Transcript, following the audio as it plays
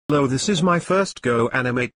Hello, this is my first Go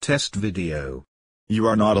Animate test video. You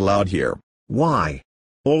are not allowed here. Why?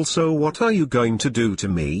 Also, what are you going to do to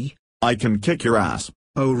me? I can kick your ass.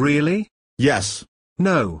 Oh really? Yes.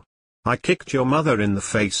 No. I kicked your mother in the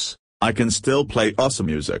face. I can still play awesome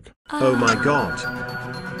music. Oh my god.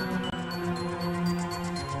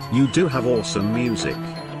 You do have awesome music.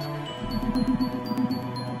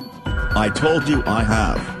 I told you I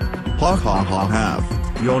have. Ha ha ha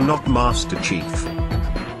have. You're not Master Chief.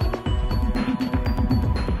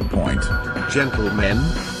 Point. Gentlemen.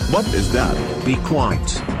 What is that? Be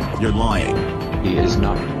quiet. You're lying. He is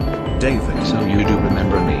not. David. So you do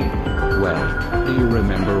remember me. Well, do you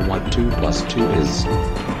remember what 2 plus 2 is?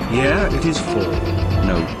 Yeah, it is 4.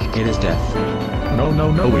 No, it is death. No,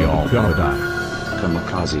 we all gonna die.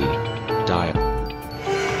 Kamikaze. Die.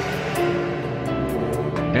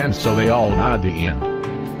 And so they all died at the end.